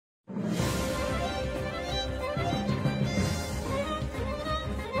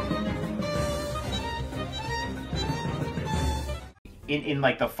in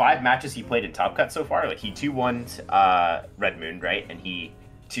like the 5 matches he played in Top Cut so far, like he 2-1'd Red Moon, right? And he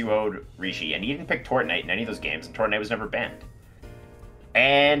 2-0'd Rishi, and he didn't pick Tortnite in any of those games, and Tortnite was never banned.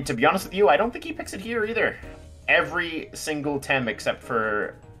 And to be honest with you, I don't think he picks it here either. Every single Tem except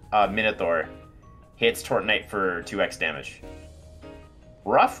for 𝗏𝗏𝗀𝗏 hits Tortnite for 2x damage.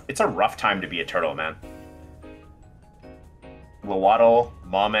 Rough. It's a rough time to be a turtle, man. 𝗬𝗏𝗏,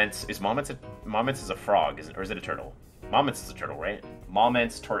 𝗲𝗏𝗄𝗃. 𝗲𝗏𝗄𝗃 is a frog, or is it a turtle? 𝗲𝗏𝗄𝗃 is a turtle, right?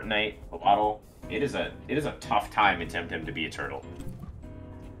 𝗲𝗏𝗄𝗃, Tortnite, 𝗬𝗏𝗏. It is a tough time in Temtem to be a turtle.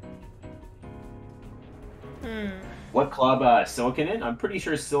 What club Silicon in? I'm pretty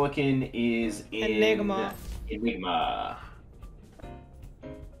sure Silicon is in Enigma. 𝗬𝗏𝗏.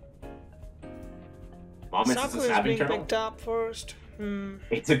 Saku is being picked up first.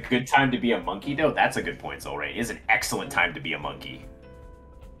 It's a good time to be a monkey, though. That's a good point, Zolray. It is an excellent time to be a monkey.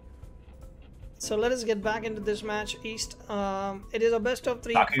 So let us get back into this match, East. It is a best of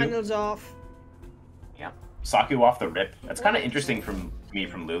 3, Saku. finals off. Yeah, Saku off the rip. That's kind of interesting from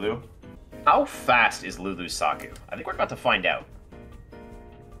Lulu. How fast is Lulu's Saku? I think we're about to find out.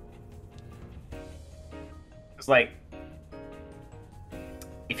 It's like,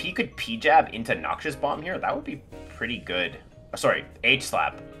 if he could P-jab into Noxious Bomb here, that would be pretty good. Oh, sorry,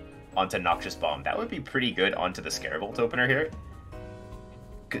 H-slap onto Noxious Bomb. That would be pretty good onto the 𝗧𝗵𝗆 opener here.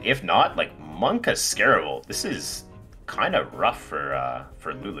 If not, like, Monka 𝗧𝗵𝗆. This is kind of rough for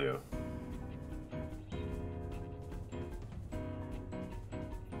Lulu.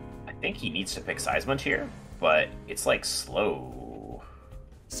 I think he needs to pick 𝗧𝗵𝗆 here, but it's, like, slow.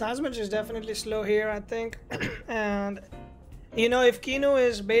 𝗧𝗵𝗆 is definitely slow here, I think. And, you know, if Kino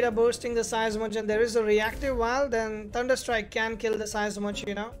is beta boosting the 𝗧𝗵𝗆 and there is a reactive while, then Thunderstrike can kill the 𝗧𝗵𝗆,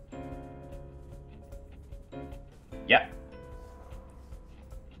 you know? Yeah.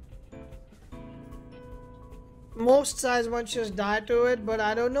 Most 𝗧𝗵𝗆s die to it, but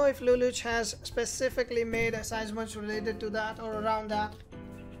I don't know if Luluch has specifically made a 𝗧𝗵𝗆 related to that or around that.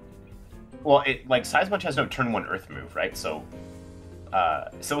 Well, 𝗧𝗵𝗆 has no turn 1 Earth move, right? So,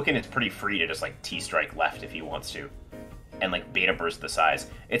 Silicon is pretty free to just, like, T-strike left if he wants to. And, like, beta burst the size.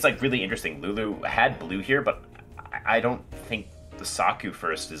 It's, like, really interesting. Lulu had blue here, but I don't think the Saku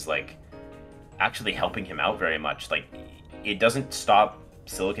first is, like, actually helping him out very much. Like, it doesn't stop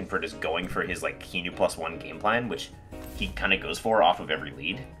Silicon for just going for his, like, Kinu +1 game plan, which he kind of goes for off of every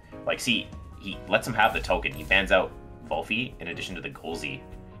lead. Like, see, he lets him have the token. He bans out 𝗬𝗏𝗏 in addition to the 𝗂𝗀𝗃.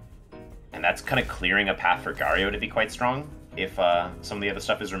 And that's kind of clearing a path for Gario to be quite strong if some of the other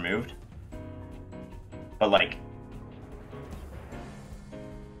stuff is removed. But, like,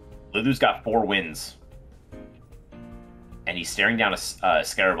 Lulu's got 4 wins. And he's staring down a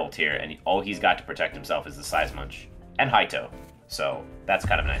𝗧𝗵𝗆 here, and all he's got to protect himself is the 𝗧𝗵𝗆. And Haito. So, that's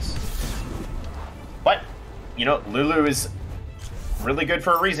kind of nice. But, you know, Lulu is really good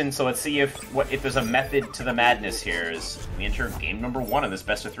for a reason, so let's see if there's a method to the madness here as we enter game number 1 of this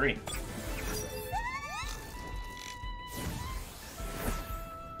best of 3.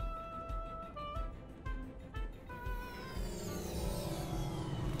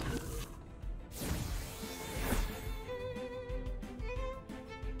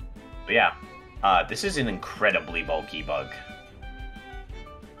 But yeah, this is an incredibly bulky bug.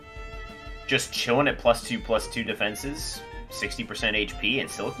 Just chilling at +2/+2 defenses, 60% HP, and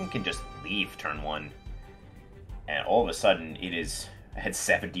Silicon can just leave turn 1. And all of a sudden, it is at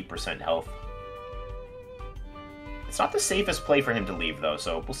 70% health. It's not the safest play for him to leave, though,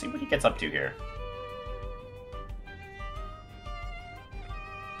 so we'll see what he gets up to here.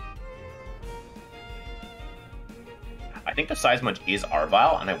 I think the 𝗧𝗵𝗆 is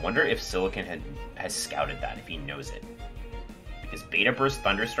𝗲𝗏𝗏, and I wonder if Silicon has scouted that, if he knows it. Because Beta Burst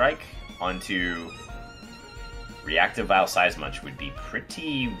Thunderstrike onto Reactive Vial 𝗧𝗵𝗆 would be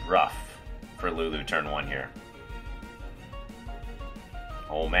pretty rough for Lulu turn 1 here.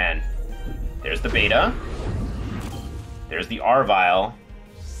 Oh man. There's the Beta. There's the R Vial.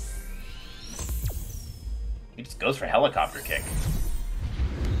 He just goes for Helicopter Kick.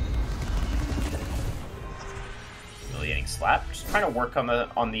 Humiliating Slap. Just trying to work on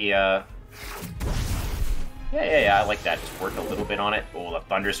the Yeah, I like that. Just work a little bit on it. Oh, the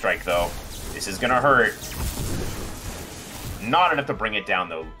Thunderstrike, though. This is gonna hurt. Not enough to bring it down,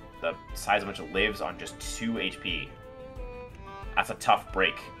 though. The 𝗧𝗵𝗆 lives on just 2 HP. That's a tough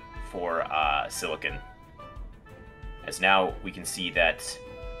break for Silicon. As now we can see that...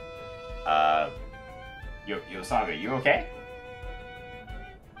 Yo, Saga, you okay?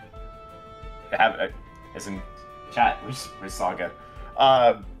 As in chat, where's Saga?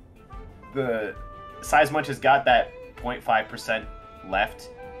 The 𝗧𝗵𝗆 has got that 0.5% left.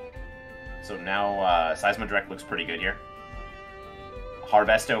 So now 𝗧𝗵𝗆 direct looks pretty good here.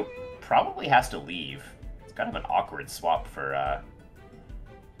 Harvesto probably has to leave. It's kind of an awkward swap for...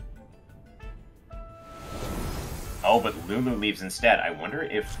 Oh, but Lulu leaves instead. I wonder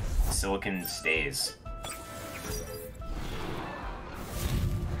if Silicon stays.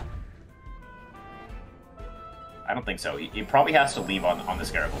 I don't think so. He probably has to leave on the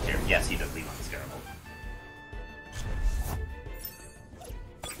𝗧𝗵𝗺 here. Yes, he does leave on the 𝗧𝗵𝗺.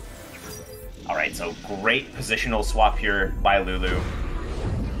 Alright, so great positional swap here by Lulu.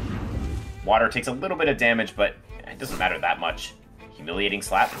 Water takes a little bit of damage, but it doesn't matter that much. Humiliating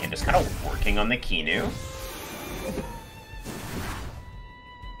Slap, again, just kind of working on the Kinu.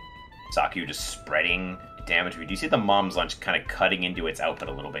 Saku just spreading damage. We do see the Mom's Lunch kind of cutting into its output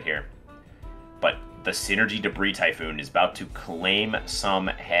a little bit here. But the Synergy Debris Typhoon is about to claim some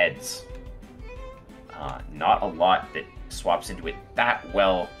heads. Not a lot that swaps into it that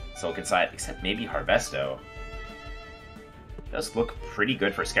well, Silicon side, except maybe Harvesto. Does look pretty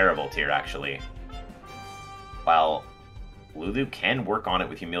good for 𝗧𝗵𝗺 here, actually. While Lulu can work on it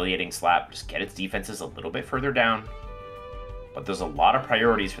with Humiliating Slap, just get its defenses a little bit further down. But there's a lot of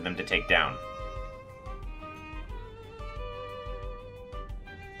priorities for them to take down.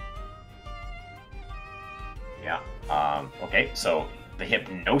 Yeah. Okay, so the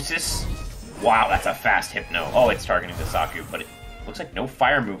Hypnosis. Wow, that's a fast Hypno. Oh, it's targeting the Saku, but it looks like no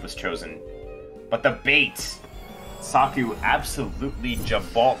fire move was chosen. But the bait. Saku absolutely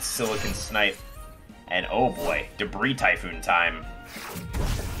jabolts SiliconSnipe. And oh boy, Debris Typhoon time.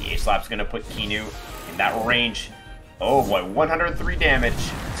 The A-Slap's gonna put Kinu in that range. Oh boy, 103 damage.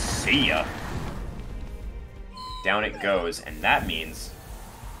 See ya. Down it goes, and that means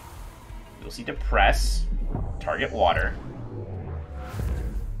you'll see Depress, target water.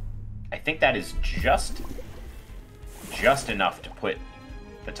 I think that is just enough to put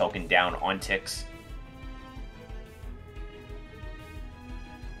the token down on ticks.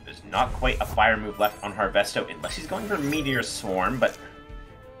 There's not quite a fire move left on Harvesto, unless he's going for Meteor Swarm, but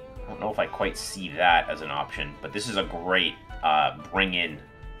I don't know if I quite see that as an option. But this is a great bring-in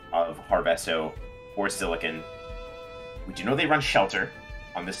of Harvesto for Silicon. We do know they run Shelter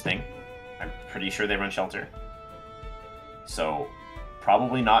on this thing. I'm pretty sure they run Shelter. So,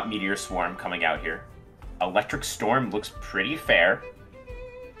 probably not Meteor Swarm coming out here. Electric Storm looks pretty fair.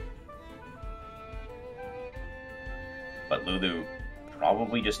 But Lulu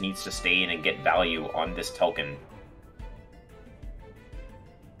probably just needs to stay in and get value on this token.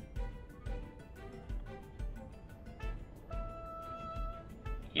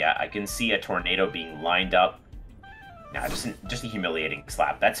 Yeah, I can see a Tornado being lined up. Nah, just a Humiliating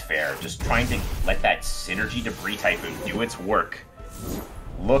Slap. That's fair. Just trying to let that Synergy Debris Typhoon do its work.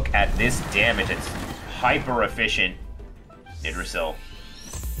 Look at this damage. It's hyper efficient. Yggdrasil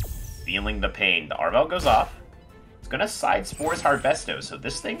feeling the pain. The Arvel goes off. It's gonna side Spores Harvesto, so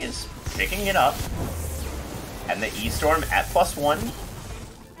this thing is picking it up. And the E-Storm at +1.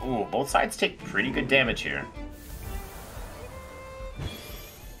 Ooh, both sides take pretty good damage here.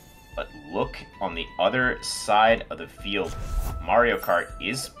 But look on the other side of the field. Mario Kart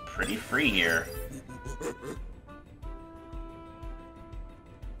is pretty free here.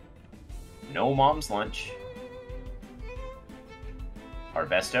 No Mom's Lunch.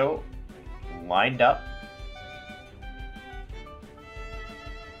 Harvesto lined up.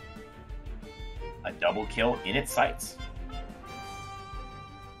 A double kill in its sights.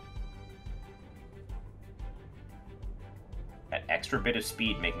 That extra bit of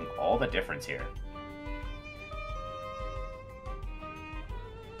speed making all the difference here.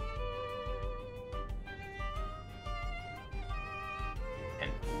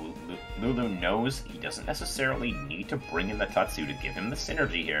 And Lulu knows he doesn't necessarily need to bring in the Tatsu to give him the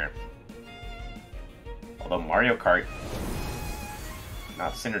synergy here. Although Mario Kart,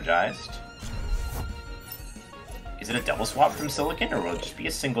 not synergized. Is it a double swap from Silicon, or will it just be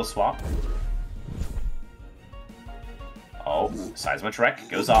a single swap? Oh, 𝗧𝗵𝗺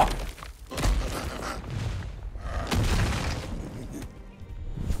goes off.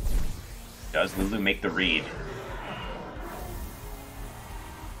 Does Lulu make the read?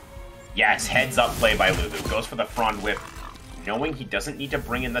 Yes, heads up play by Lulu. Goes for the front whip. Knowing he doesn't need to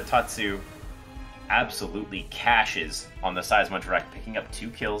bring in the Tatsu. Absolutely cashes on the 𝗧𝗵𝗺, picking up 2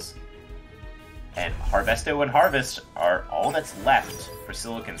 kills. And Harvesto and Harvest are all that's left for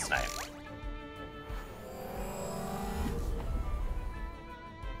SiliconSnipe.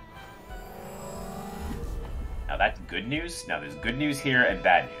 Now that's good news. Now there's good news here and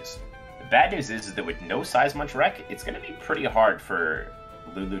bad news. The bad news is that with no 𝗧𝗵𝗺, it's going to be pretty hard for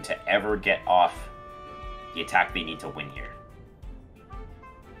Lulu to ever get off the attack they need to win here.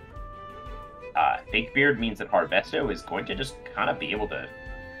 Fake Beard means that 𝗧𝗵𝗶 is going to just kind of be able to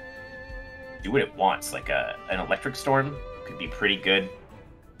do what it wants. Like an Electric Storm could be pretty good.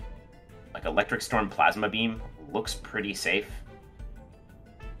 Like Electric Storm Plasma Beam looks pretty safe.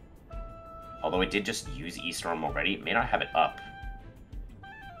 Although it did just use E-Storm already, it may not have it up.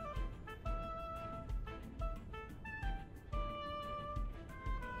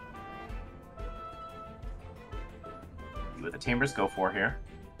 See what the Tamers go for here.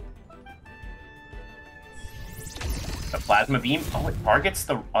 The Plasma Beam. Oh, it targets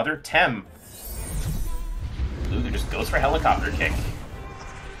the other Tem. Lulu just goes for Helicopter Kick.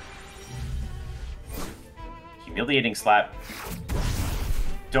 Humiliating Slap.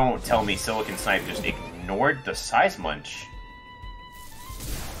 Don't tell me SiliconSnipe just ignored the 𝗧𝗵𝗶.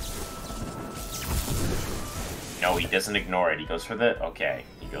 No, he doesn't ignore it. He goes for the... Okay,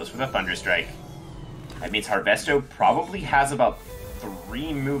 he goes for the Thunder Strike. That means 𝗧𝗵𝗶 probably has about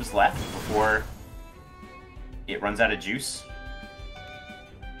 3 moves left before it runs out of juice.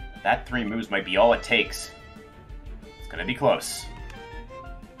 That 3 moves might be all it takes. It's gonna be close.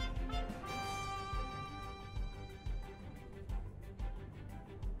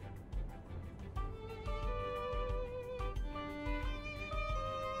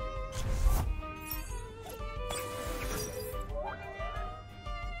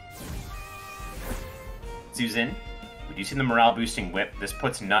 Susan, reducing the morale boosting whip. This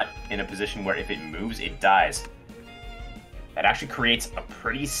puts Nut in a position where if it moves, it dies. That actually creates a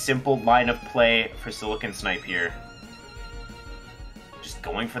pretty simple line of play for SiliconSnipe here. Just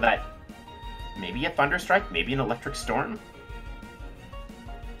going for that, maybe a Thunder Strike, maybe an Electric Storm.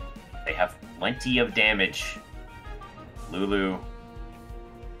 They have plenty of damage. Lulu,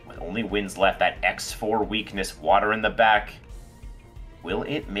 with only wins left, that X4 weakness, water in the back. Will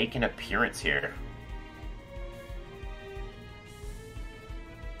it make an appearance here?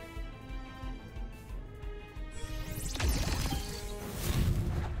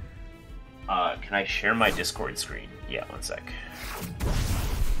 Can I share my Discord screen? Yeah, one sec.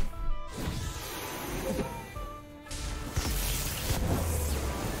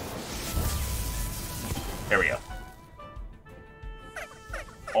 There we go.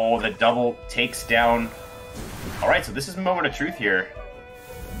 Oh, the double takes down. Alright, so this is a moment of truth here.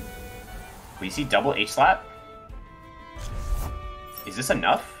 We see double H-slap. Is this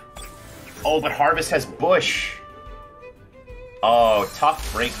enough? Oh, but 𝗧𝗵𝗶 has Bush. Oh,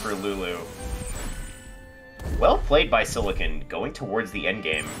 tough break for Lulu. Well played by Silicon, going towards the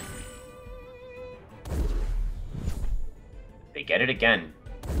endgame. They get it again.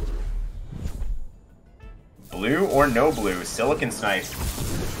 Blue or no blue, SiliconSnipe.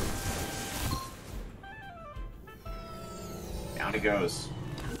 Down it goes.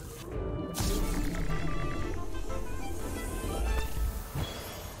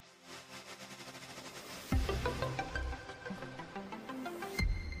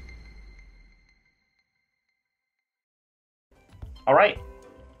 All right,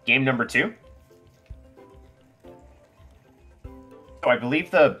 game number 2. So I believe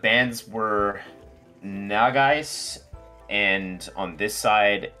the bans were 𝗧𝗵𝗇𝗫, and on this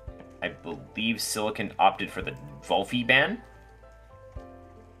side, I believe Silicon opted for the 𝗬𝗶𝗴 ban.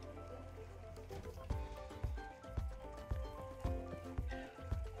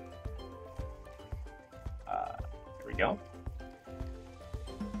 Here we go.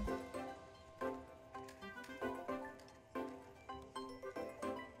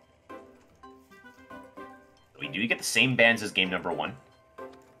 We do get the same bans as game number 1.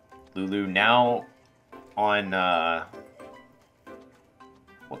 Lulu now on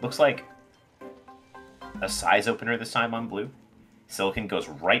what looks like a size opener this time on blue. Silicon goes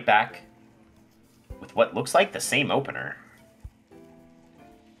right back with what looks like the same opener.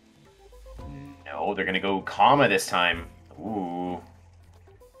 No, they're gonna go 𝗂𝗶 this time. Ooh.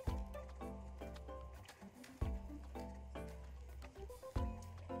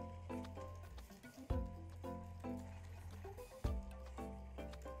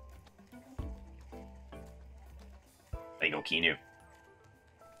 They go Kinu.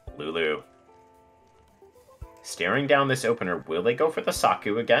 Lulu. Staring down this opener, will they go for the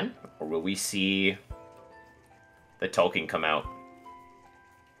Saku again? Or will we see the Tolkien come out?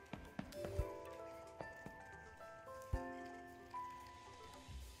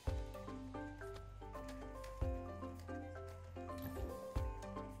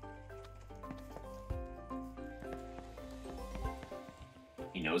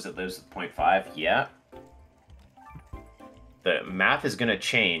 He knows it lives with 0.5. Yeah. The math is going to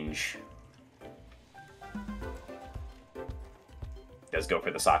change. Does go for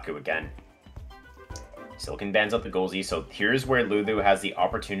the Saku again. Silicon bans out the 𝗂𝗀𝗃, so here's where Lulu has the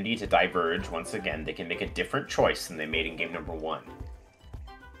opportunity to diverge. Once again, they can make a different choice than they made in game number 1.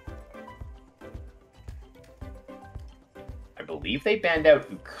 I believe they banned out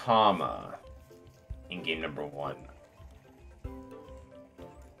𝗬𝗏𝗃 in game number 1.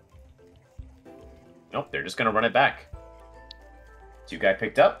 Nope, they're just going to run it back. 2 guy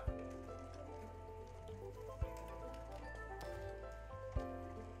picked up.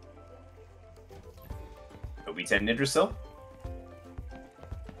 𝗬𝗏10 Yggdrasil.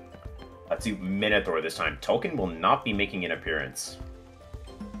 Let's do Minotaur this time. Tolkien will not be making an appearance.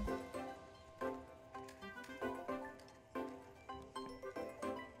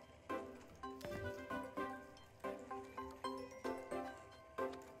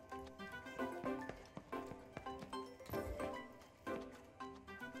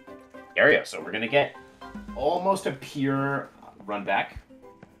 Area, so we're going to get almost a pure run back.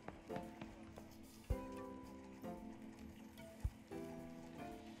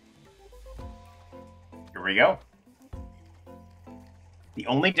 Here we go. The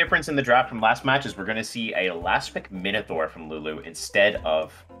only difference in the draft from last match is we're going to see a last pick Minotaur from Lulu instead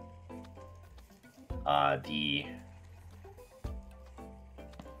of the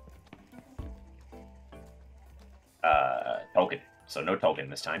Tolkien. So no Tolkien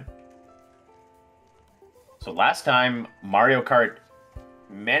this time. So last time, Mario Kart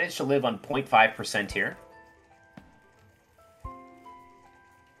managed to live on 0.5% here.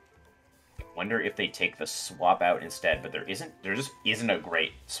 Wonder if they take the swap out instead, but there just isn't a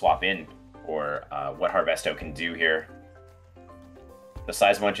great swap in for what 𝗧𝗵𝗺 can do here. The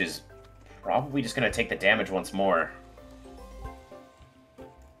𝗧𝗵𝗺 is probably just going to take the damage once more.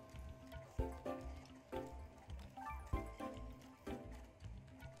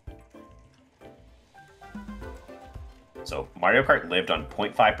 So Mario Kart lived on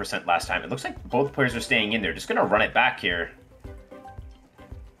 0.5% last time. It looks like both players are staying in there. Just going to run it back here.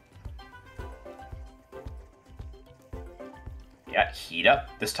 Yeah, heat up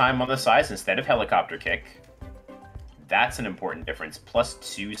this time on the size instead of helicopter kick. That's an important difference.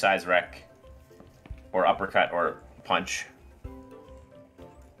 +2 size wreck or uppercut or punch.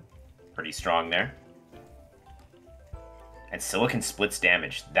 Pretty strong there. And Silicon splits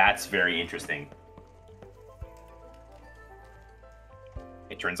damage. That's very interesting.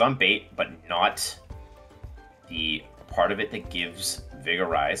 It turns on bait, but not the part of it that gives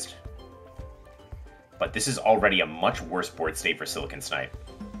Vigorized. But this is already a much worse board state for SiliconSnipe.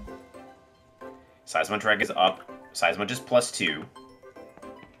 𝗧𝗵𝗺 drag is up. 𝗧𝗵𝗺 is +2.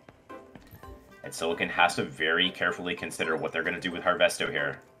 And Silicon has to very carefully consider what they're going to do with 𝗧𝗵𝗺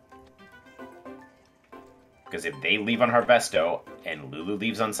here. Because if they leave on 𝗧𝗵𝗺 and Lulu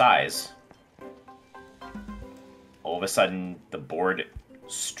leaves on size, all of a sudden the board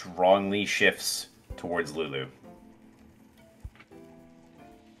strongly shifts towards Lulu.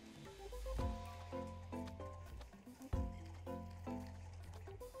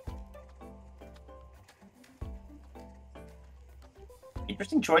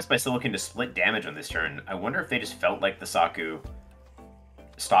 Interesting choice by Silicon to split damage on this turn. I wonder if they just felt like the Saku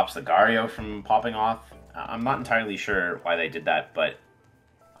stops the Gario from popping off. I'm not entirely sure why they did that, but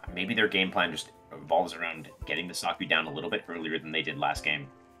maybe their game plan just revolves around getting the Saku down a little bit earlier than they did last game.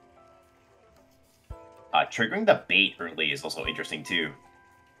 Triggering the bait early is also interesting too.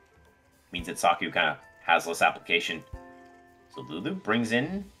 Means that Saku kind of has less application. So Lulu brings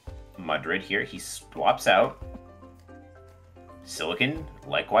in Mudrid here. He swaps out. Silicon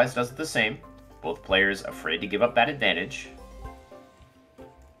likewise does the same. Both players afraid to give up that advantage.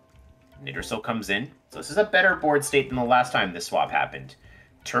 Yggdrasil comes in. So this is a better board state than the last time this swap happened.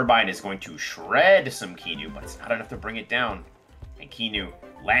 Turbine is going to shred some Keanu, but it's not enough to bring it down. And Keanu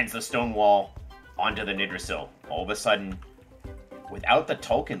lands the stone wall onto the Yggdrasil. All of a sudden, without the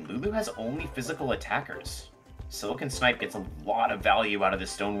Tolkien, Lulu has only physical attackers. SiliconSnipe gets a lot of value out of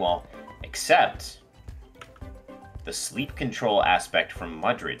this stone wall, except the sleep control aspect from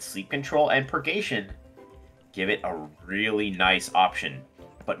Mudrid. Sleep control and purgation give it a really nice option.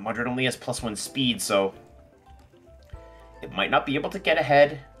 But Mudrid only has +1 speed, so it might not be able to get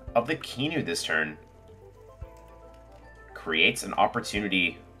ahead of the Keanu this turn. Creates an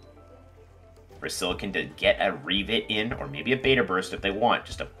opportunity for Silicon to get a Revet in, or maybe a Beta Burst if they want,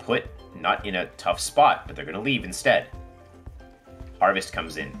 just to put not in a tough spot, but they're going to leave instead. Harvest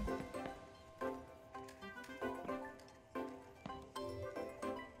comes in.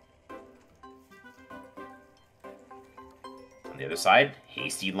 On the other side,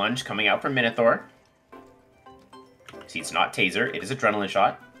 Hasty Lunge coming out from Minotaur. See, it's not Taser, it is Adrenaline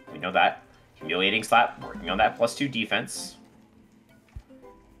Shot. We know that. Humiliating Slap, working on that +2 defense.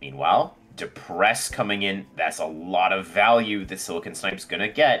 Meanwhile, Depress coming in. That's a lot of value that SiliconSnipe's gonna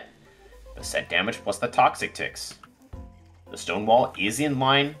get. The set damage plus the toxic ticks. The Stonewall is in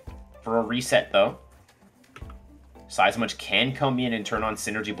line for a reset, though. 𝗧𝗵𝗺 can come in and turn on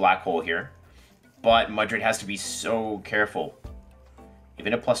Synergy Black Hole here, but 𝗬𝗏𝗃 has to be so careful.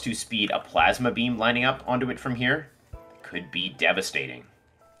 Even at +2 speed, a Plasma Beam lining up onto it from here could be devastating.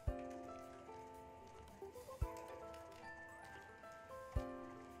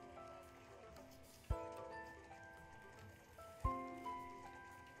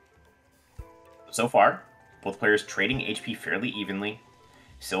 So far, both players trading HP fairly evenly.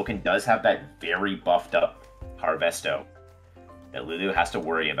 Silicon does have that very buffed up Harvesto that Lulu has to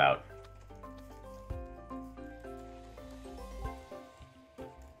worry about.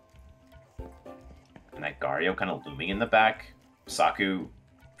 And that Gario kind of looming in the back. Saku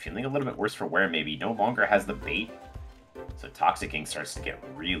feeling a little bit worse for wear maybe. No longer has the bait. So Toxic Ink starts to get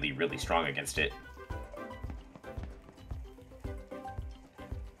really, really strong against it.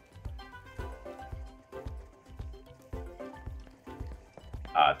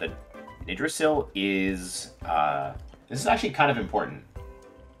 The Nidrasil is... this is actually kind of important.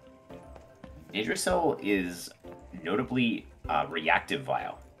 Nidrasil is notably reactive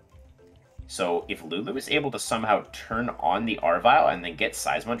Vial. So if Lulu is able to somehow turn on the R-Vial and then get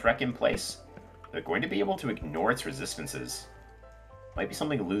𝗧𝗵𝗺 in place, they're going to be able to ignore its resistances. Might be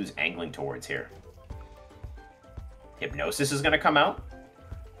something Lulu's angling towards here. Hypnosis is going to come out.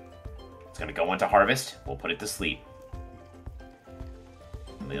 It's going to go into Harvest. We'll put it to sleep.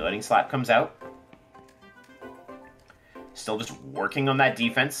 Letting Slap comes out. Still just working on that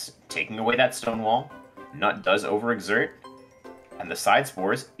defense, taking away that Stonewall. Nut does overexert. And the Side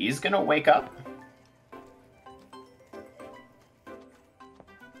Spores is going to wake up.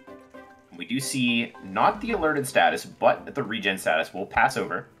 We do see not the alerted status, but the regen status will pass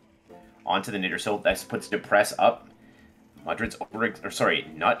over onto the Nidrasil. That puts Depress up. Nut is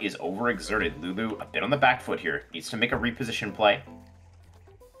overexerted. Lulu a bit on the back foot here. Needs to make a reposition play.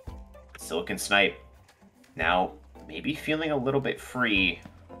 SiliconSnipe now maybe feeling a little bit free.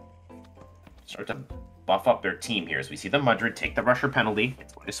 Start to buff up their team here as we see the 𝗬𝗃 take the rusher penalty.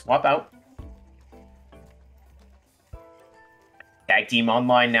 It's going to swap out. Tag team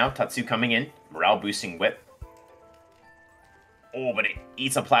online now. Tatsu coming in. Morale boosting whip. Oh, but it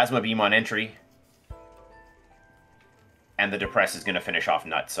eats a Plasma Beam on entry. And the Depress is going to finish off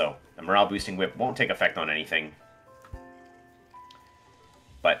Nut, so the morale boosting whip won't take effect on anything.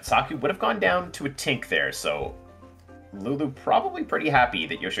 But Saku would have gone down to a Tink there, so Lulu probably pretty happy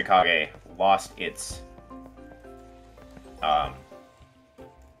that Yoshikage lost its... that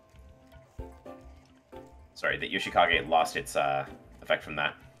Yoshikage lost its effect from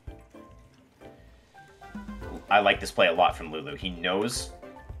that. I like this play a lot from Lulu. He knows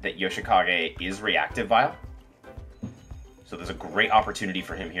that Yoshikage is reactive Vial. So there's a great opportunity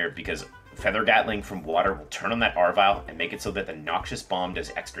for him here because Feather Gatling from water will turn on that R-Vial and make it so that the Noxious Bomb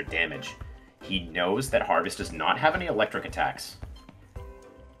does extra damage. He knows that Harvest does not have any electric attacks.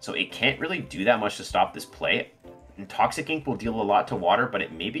 So it can't really do that much to stop this play. And Toxic Ink will deal a lot to water, but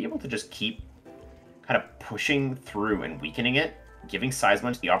it may be able to just keep kind of pushing through and weakening it, giving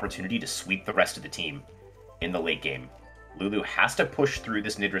𝗧𝗵𝗺 the opportunity to sweep the rest of the team in the late game. Lulu has to push through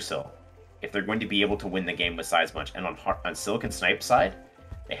this Nidrasil if they're going to be able to win the game with 𝗧𝗵𝗺. And on SiliconSnipe's side,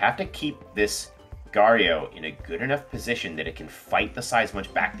 they have to keep this Gario in a good enough position that it can fight the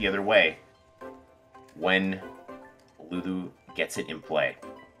𝗧𝗵𝗺 back the other way when Lulu gets it in play.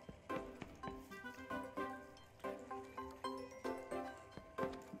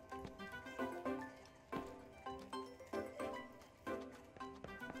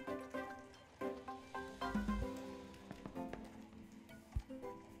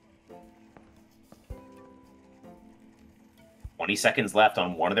 Seconds left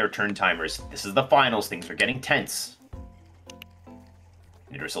on one of their turn timers. This is the finals. Things are getting tense.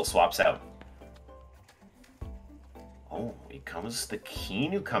 Nidrasil swaps out. Oh, it comes the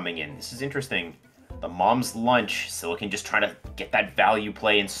Kinu coming in. This is interesting. The Mom's Lunch. Silicon just trying to get that value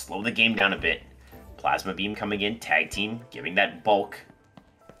play and slow the game down a bit. Plasma Beam coming in. Tag team giving that bulk.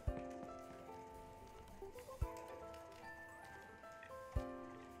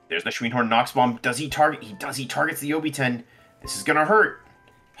 There's the Schweinhorn Nox Bomb. Does he target? He does. He targets the 𝗬𝗃. This is gonna hurt.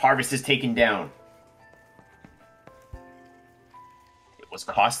 Harvest is taken down. It was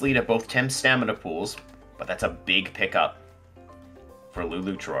costly to both Tem's stamina pools, but that's a big pickup for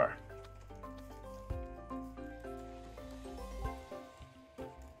luluchroar.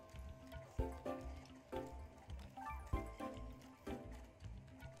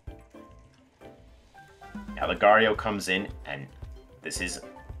 Now the Gario comes in, and this is...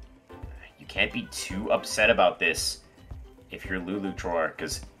 can't be too upset about this if you're luluchroar,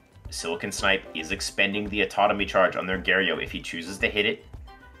 because SiliconSnipe is expending the autonomy charge on their Garyo if he chooses to hit it.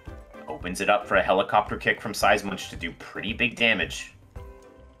 Opens it up for a helicopter kick from 𝗧𝗵𝗆 to do pretty big damage.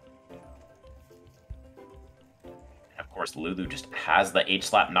 And of course, Lulu just has the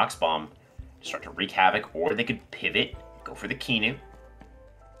𝗧𝗵𝗆𝗺𝗁 to start to wreak havoc, or they could pivot, go for the Kinu.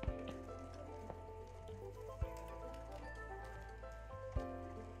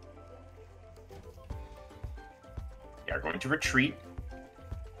 They are going to retreat.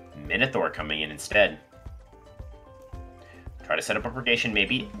 𝗏𝗏𝗃𝗀 coming in instead. Try to set up a purgation,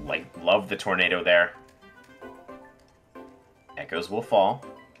 maybe. Like, love the tornado there. Echoes will fall.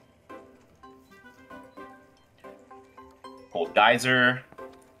 Cold Geyser.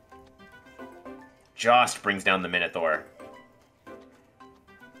 Just brings down the 𝗏𝗏𝗃𝗀.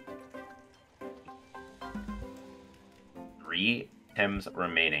 Three Tems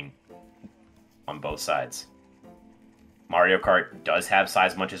remaining on both sides. Mario Kart does have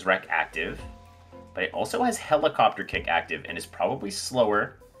𝗧𝗵𝗆's Wreck active, but it also has Helicopter Kick active and is probably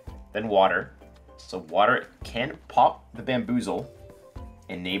slower than Water. So Water can pop the Bamboozle,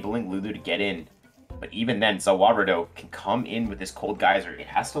 enabling Lulu to get in. But even then, 𝗧𝗏𝗺 can come in with this Cold Geyser. It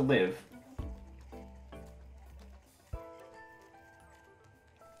has to live.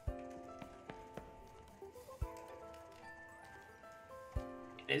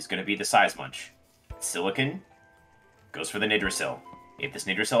 It is going to be the 𝗧𝗵𝗆. Silicon goes for the Yggdrasil. If this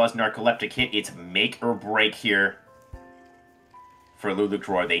Yggdrasil has Narcoleptic hit, it's make or break here for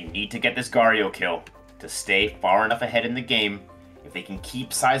luluchroar. They need to get this Garyo kill to stay far enough ahead in the game. If they can keep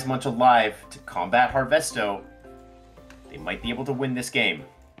𝗧𝗵𝗆 alive to combat 𝗧𝗪𝗺, they might be able to win this game.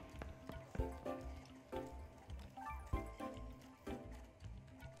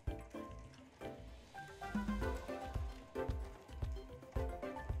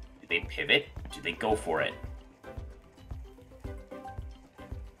 Do they pivot? Do they go for it?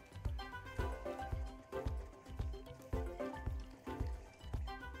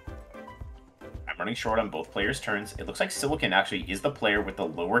 Running short on both players' turns. It looks like Silicon actually is the player with the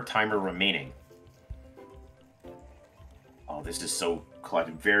lower timer remaining. Oh, this is so clutch.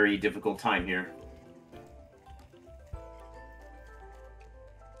 Very difficult time here.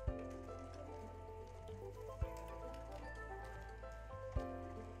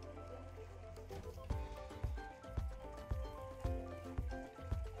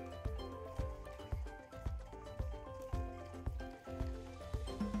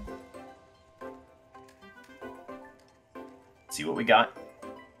 See what we got.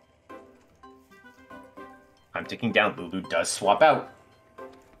 I'm ticking down. Lulu does swap out.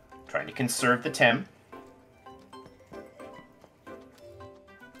 Trying to conserve the Tem.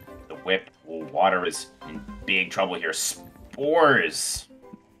 The whip. Oh, Water is in big trouble here. Spores.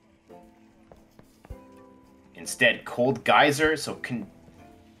 Instead, Cold Geyser. So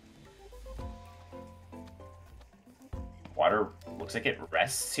Water looks like it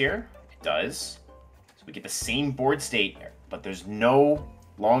rests here. It does. So we get the same board state, but there's no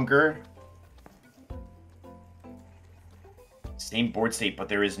longer... Same board state, but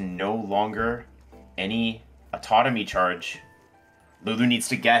there is no longer any autonomy charge. Lulu needs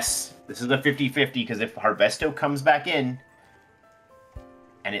to guess. This is a 50-50, because if 𝗧𝗪𝗺 comes back in,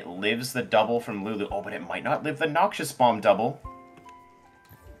 and it lives the double from Lulu... Oh, but it might not live the Noxious Bomb double.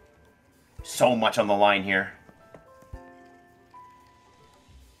 So much on the line here.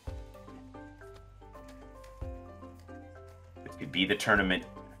 This could be the tournament.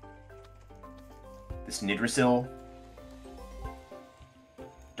 This Yggdrasil...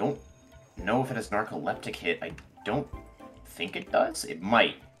 Don't know if it has Narcoleptic hit. I don't think it does. It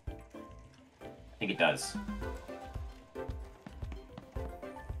might. I think it does.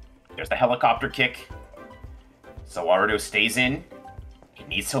 There's the helicopter kick. 𝗧𝗪𝗺 stays in. He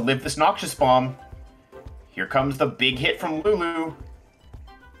needs to live this Noxious Bomb. Here comes the big hit from Lulu.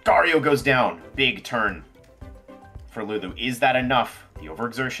 Garyo goes down. Big turn for Lulu. Is that enough? The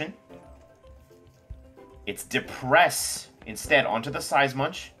overexertion. It's Depress instead onto the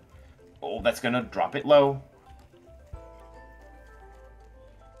𝗧𝗵𝗆. Oh, that's going to drop it low.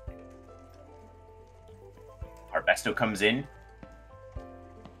 𝗧𝗪𝗺 comes in.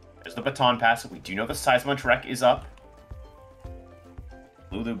 There's the baton pass. We do know the 𝗧𝗵𝗆 wreck is up.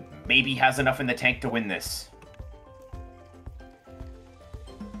 Lulu maybe has enough in the tank to win this.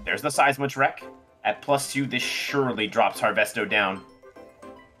 There's the 𝗧𝗵𝗆 wreck. At +2, this surely drops 𝗧𝗪𝗺 down.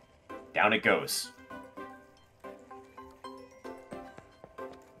 Down it goes.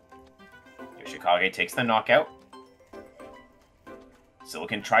 Yoshikage takes the knockout.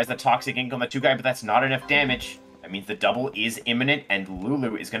 Silicon tries the Toxic Ink on the 2 guy, but that's not enough damage. That means the double is imminent, and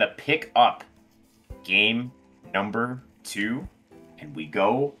Lulu is going to pick up game number 2, and we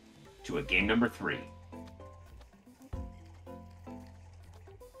go to a game number 3.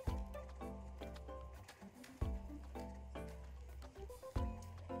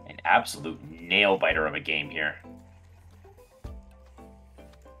 An absolute nail-biter of a game here.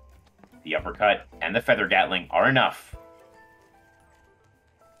 The uppercut and the feather gatling are enough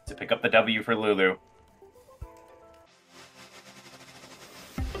to pick up the W for Lulu.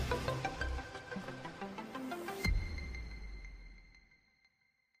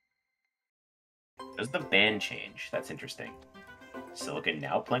 Does the ban change? That's interesting. Silicon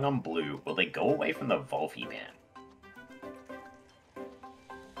now playing on blue. Will they go away from the 𝗬𝗵𝗻 ban?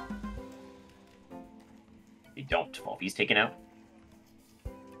 They don't. 𝗬𝗵's taken out.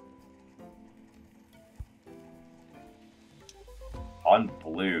 On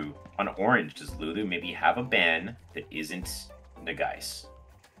blue, on orange, does Lulu maybe have a ban that isn't 𝗬𝗽𝚻?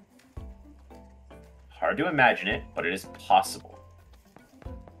 Hard to imagine it, but it is possible.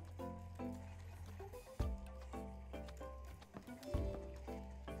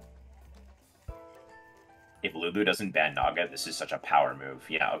 If Lulu doesn't ban Naga, this is such a power move.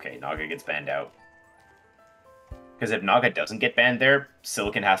 Yeah, okay, Naga gets banned out. Because if Naga doesn't get banned there,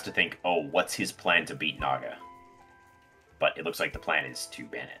 Silicon has to think, oh, what's his plan to beat Naga? But it looks like the plan is to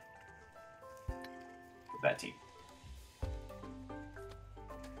ban it with that team.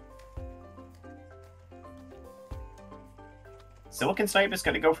 SiliconSnipe is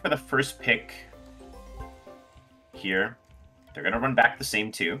going to go for the first pick here. They're going to run back the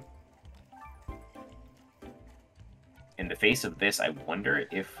same 2. In the face of this, I wonder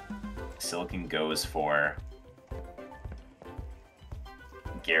if Silicon goes for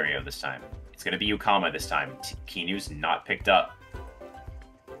Gario this time. It's going to be 𝗂𝗏 this time. Kinu's not picked up.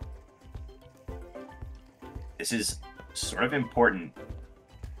 This is sort of important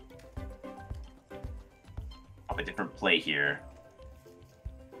of a different play here.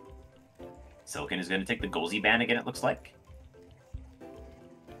 Silicon is going to take the 𝗂𝗍𝗵 ban again, it looks like.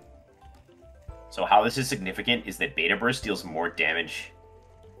 So how this is significant is that 𝗵𝗶𝗺 deals more damage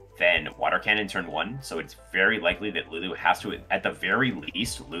than Water Cannon turn 1, so it's very likely that Lulu has to, at the very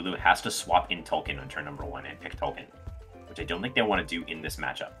least, Lulu has to swap in Tolkien on turn number 1 and pick Tolkien, which I don't think they want to do in this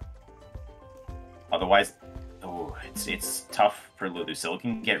matchup. Otherwise, oh, it's tough for Lulu.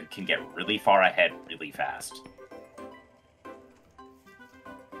 Silicon can get really far ahead really fast.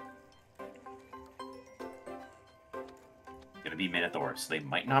 Gonna be 𝗵𝗏𝗺, so they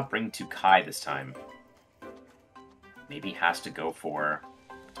might not bring 𝗂𝗏 this time. Maybe has to go for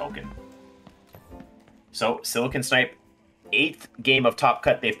Tolkien. So, SiliconSnipe, 8th game of Top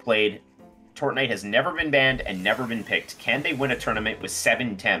Cut they've played. Tortnite has never been banned and never been picked. Can they win a tournament with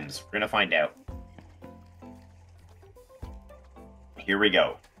 7 Tems? We're gonna find out. Here we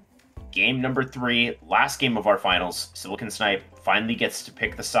go. Game number 3, last game of our finals. SiliconSnipe finally gets to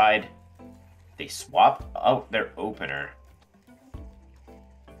pick the side. They swap out their opener.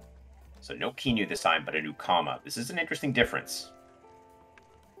 So no Kinu this time, but a 𝗂𝗏. This is an interesting difference.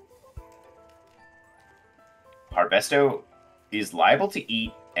 Harvesto is liable to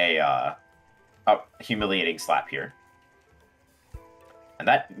eat a humiliating slap here. And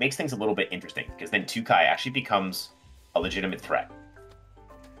that makes things a little bit interesting, because then 𝗂𝗏 actually becomes a legitimate threat.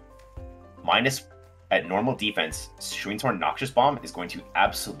 Minus, at normal defense, Schwinshorn Noxious Bomb is going to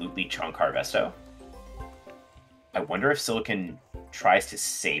absolutely chunk Harvesto. I wonder if Silicon tries to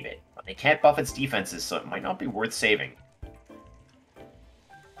save it. But they can't buff its defenses, so it might not be worth saving.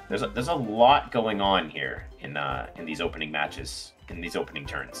 There's a lot going on here in these opening matches, in these opening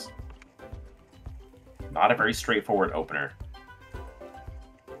turns. Not a very straightforward opener.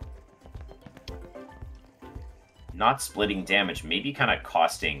 Not splitting damage, maybe kind of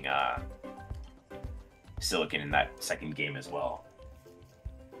costing Silicon in that second game as well.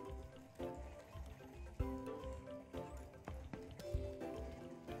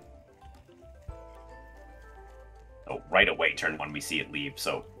 Oh, right away, turn 1, we see it leave.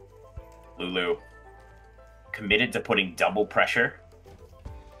 So Lulu committed to putting double pressure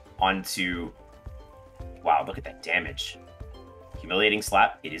onto... Wow, look at that damage. Humiliating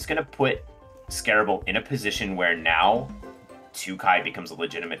Slap. It is going to put 𝗧𝗵𝗆 in a position where now 𝗂𝗏 becomes a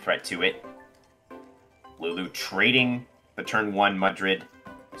legitimate threat to it. Lulu trading the turn 1 Mudrid.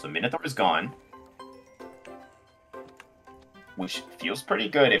 So 𝗵𝗏𝗺 is gone. Which feels pretty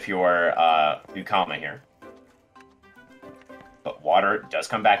good if you're 𝗂𝗏 here. But water does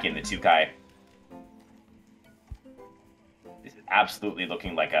come back in the 𝗂𝗏. This is absolutely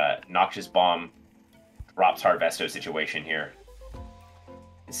looking like a Noxious Bomb drops Harvesto situation here.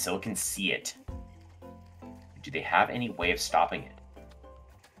 Does Silicon see it? Do they have any way of stopping it?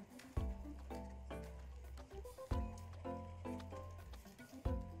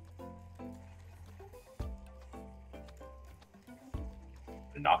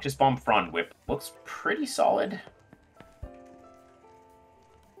 The Noxious Bomb Frond Whip looks pretty solid.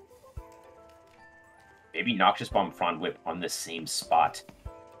 Maybe Noxious Bomb Frond Whip on the same spot.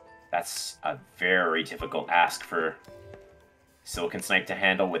 That's a very difficult ask for SiliconSnipe to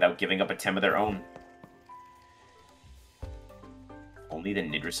handle without giving up a Tem of their own. Only the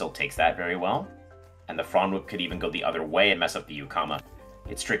𝗧𝗫𝗀𝗃 takes that very well. And the Frond Whip could even go the other way and mess up the 𝗬𝗂𝗃.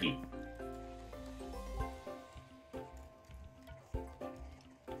 It's tricky.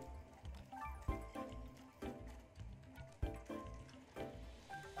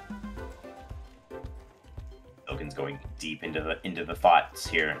 Silicon's going deep into the thoughts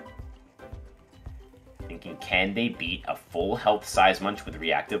here. Thinking, can they beat a full health 𝗧𝗵𝗆 with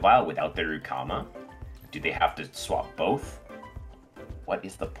Reactive Vial without their 𝗬𝗂𝗃? Do they have to swap both? What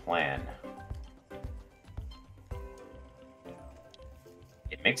is the plan?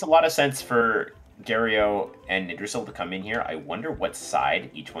 It makes a lot of sense for Gario and 𝗧𝗫𝗀𝗃 to come in here. I wonder what side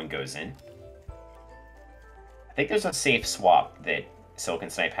each one goes in. I think there's a safe swap that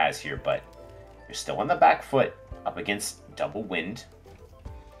SiliconSnipe has here, but they're still on the back foot up against double wind.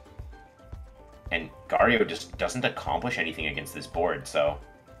 And Gario just doesn't accomplish anything against this board, so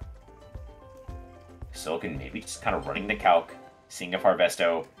Silicon maybe just kind of running the calc, seeing if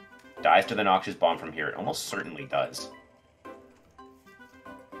Harvesto dies to the Noxious Bomb from here. It almost certainly does.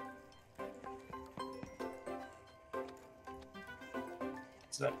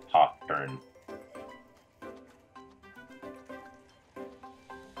 It's a top turn.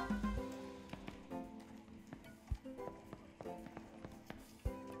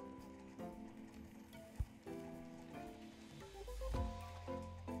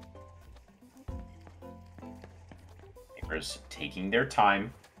 Taking their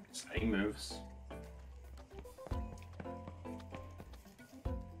time, deciding moves.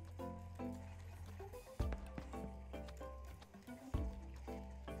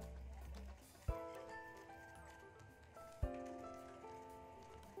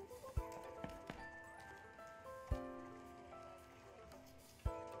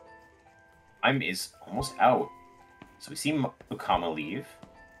 Time is almost out. So we see 𝗬𝗂𝗃 leave.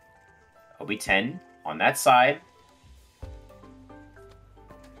 𝗬𝗶10 on that side.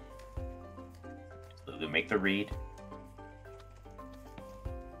 Make the read.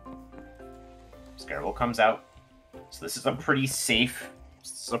 Scarable comes out. So this is a pretty safe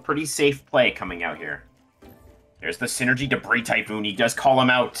play coming out here. There's the synergy Debris Typhoon. He does call him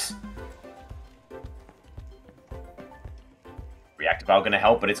out. Reactive Vial gonna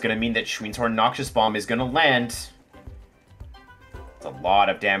help, but it's gonna mean that Schweinshorn Noxious Bomb is gonna land. It's a lot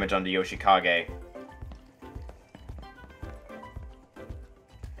of damage on the Yoshikage.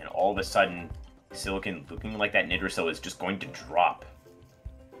 And all of a sudden, Silicon looking like that 𝗧𝗫𝗀𝗃 is just going to drop.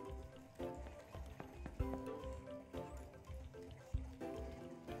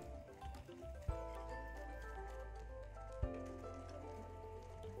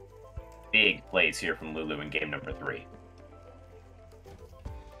 Big plays here from Lulu in game number 3.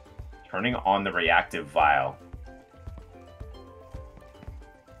 Turning on the Reactive Vial.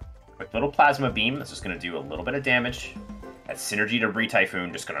 Quick little Plasma Beam. This is going to do a little bit of damage. That synergy Debris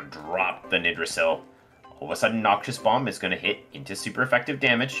Typhoon just going to drop the 𝗧𝗫𝗀𝗃. All of a sudden, Noxious Bomb is going to hit into super effective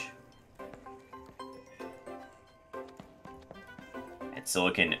damage. And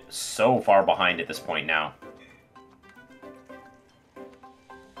Silicon so far behind at this point now.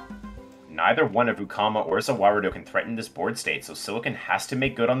 Neither one of 𝗬𝗂𝗃 or 𝗧𝗵𝗺 can threaten this board state, so Silicon has to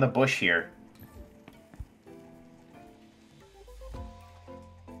make good on the bush here.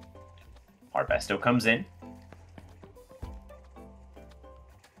 Harvesto comes in.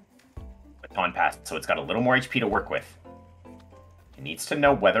 Baton Pass, so it's got a little more HP to work with. It needs to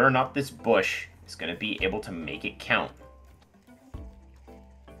know whether or not this bush is going to be able to make it count.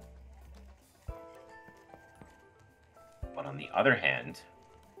 But on the other hand,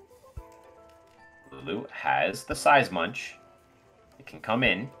 Lulu has the 𝗧𝗵𝗆𝗆. It can come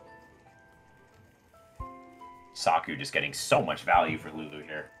in. Saku just getting so much value for Lulu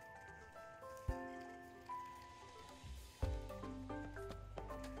here.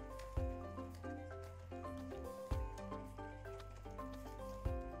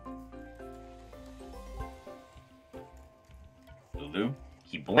 Lulu,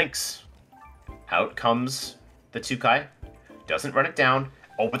 he blinks. Out comes the Tsukai. Doesn't run it down.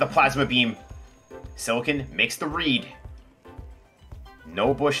 Oh, but the Plasma Beam. Silicon makes the read.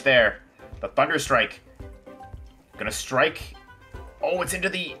 No bush there. The Thunder Strike. Gonna strike Oh, it's into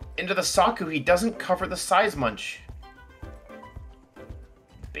the Saku. He doesn't cover the 𝗧𝗵𝗆.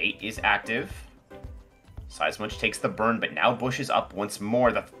 Bait is active. 𝗧𝗵𝗆 takes the burn, but now Bush is up once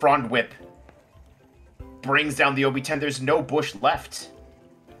more. The front whip brings down the Obi-10. There's no Bush left.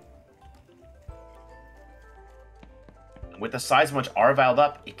 With the 𝗧𝗵𝗆 Arviled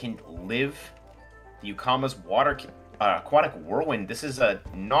up, it can live the 𝗂𝗏𝗏's aquatic whirlwind. This is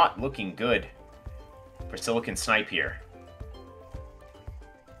not looking good for SiliconSnipe here.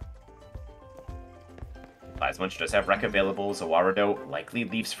 𝗧𝗵𝗆 does have Rec available. 𝗬𝗏𝗺 likely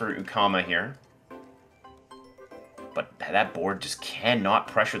leaves for 𝗂𝗏𝗏 here. But that board just cannot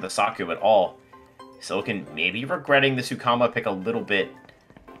pressure the Saku at all. Silicon maybe regretting this 𝗂𝗏𝗏 pick a little bit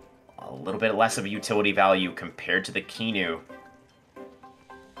less of a utility value compared to the Kinu.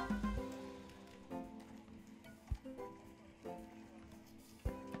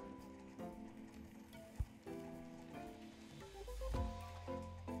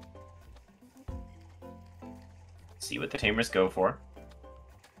 See what the tamers go for.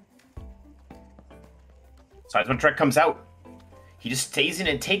 𝗧𝗵𝗆 comes out. He just stays in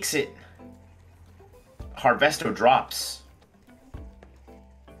and takes it. Harvesto drops.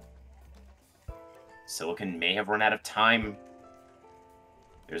 Silicon may have run out of time.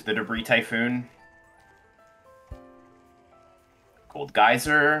 There's the Debris Typhoon. Gold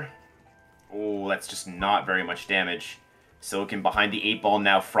Geyser. Oh, that's just not very much damage. Silicon behind the 8 ball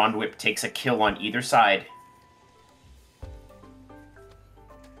now. Frond Whip takes a kill on either side.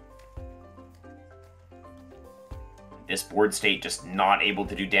 This board state just not able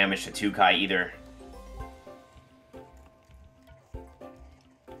to do damage to 𝗂𝘀𝗽 either.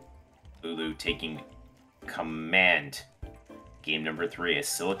 Lulu taking command. Game number 3 is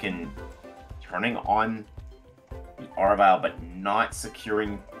Silicon turning on the Arvile, but not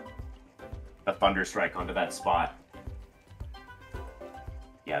securing a Thunder Strike onto that spot.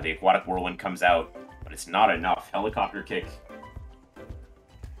 Yeah, the Aquatic Whirlwind comes out, but it's not enough. Helicopter Kick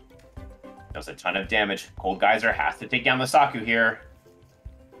does a ton of damage. Cold Geyser has to take down the Saku here.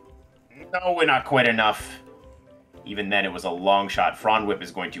 No, not quite enough. Even then, it was a long shot. Frond Whip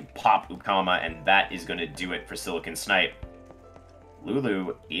is going to pop 𝗂𝗏𝗏, and that is going to do it for SiliconSnipe.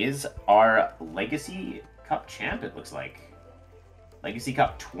 Lulu is our Legacy Cup champ, it looks like. Legacy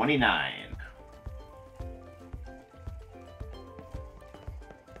Cup 29.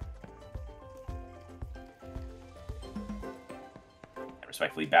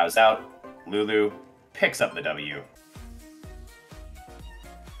 Respectfully bows out. Lulu picks up the W.